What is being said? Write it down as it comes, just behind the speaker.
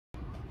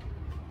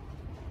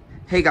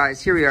Hey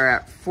guys, here we are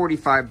at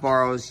 45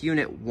 Barrows,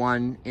 Unit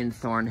 1 in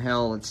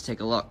Thornhill. Let's take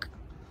a look.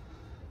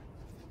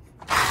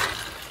 So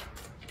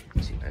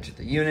you enter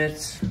the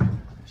unit.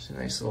 There's a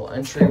nice little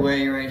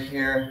entryway right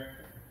here.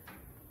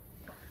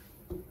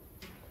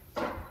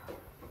 To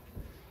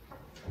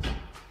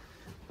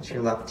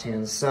your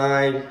left-hand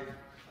side,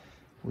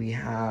 we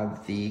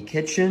have the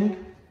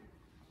kitchen.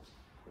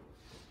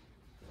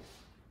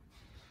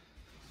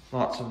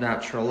 Lots of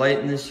natural light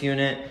in this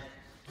unit.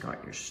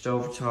 Got your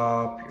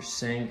stovetop, your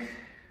sink.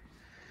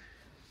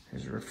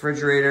 There's a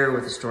refrigerator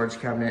with a storage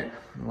cabinet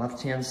on the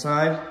left-hand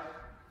side.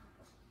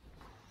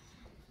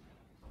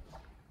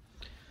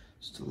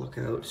 Just to look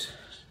out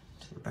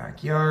to the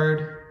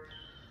backyard.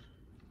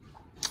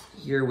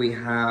 Here we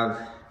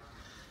have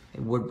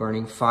a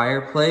wood-burning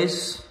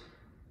fireplace.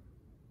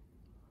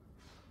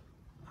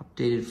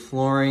 Updated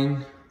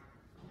flooring.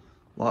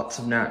 Lots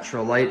of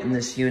natural light in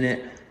this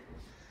unit.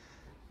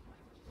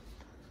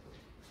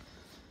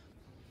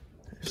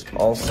 There's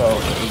also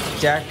a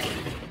deck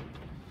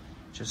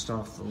just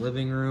off the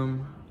living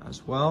room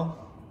as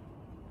well.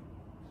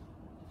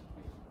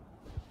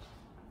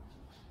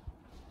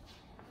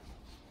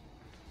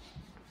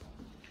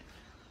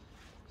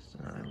 Just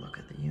another look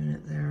at the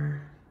unit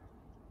there.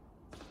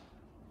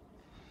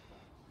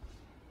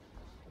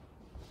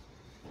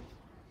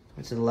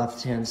 To the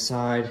left-hand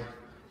side,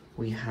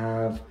 we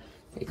have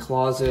a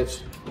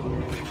closet.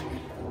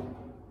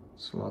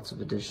 So lots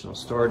of additional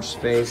storage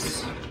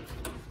space.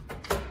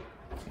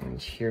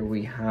 And here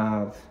we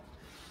have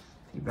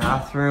the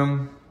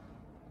bathroom.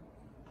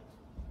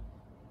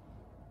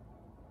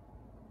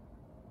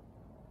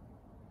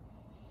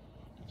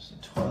 There's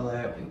a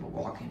toilet, we have a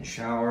walk-in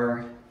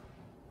shower.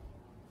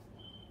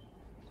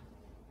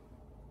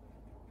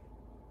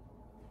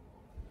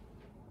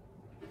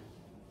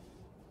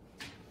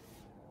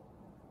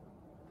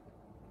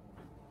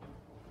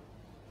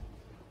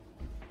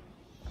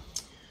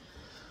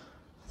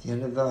 At the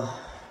end of the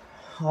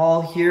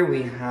hall here,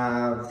 we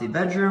have the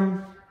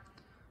bedroom.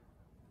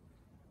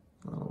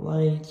 A little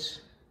light.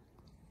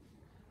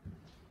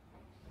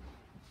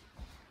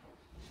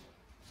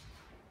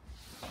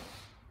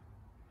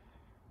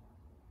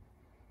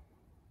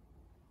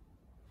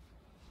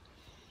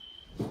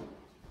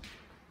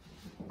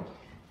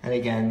 And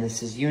again,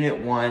 this is Unit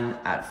 1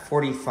 at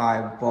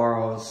 45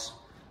 Barrows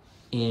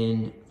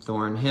in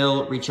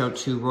Thornhill. Reach out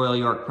to Royal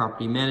York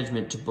Property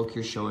Management to book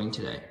your showing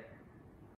today.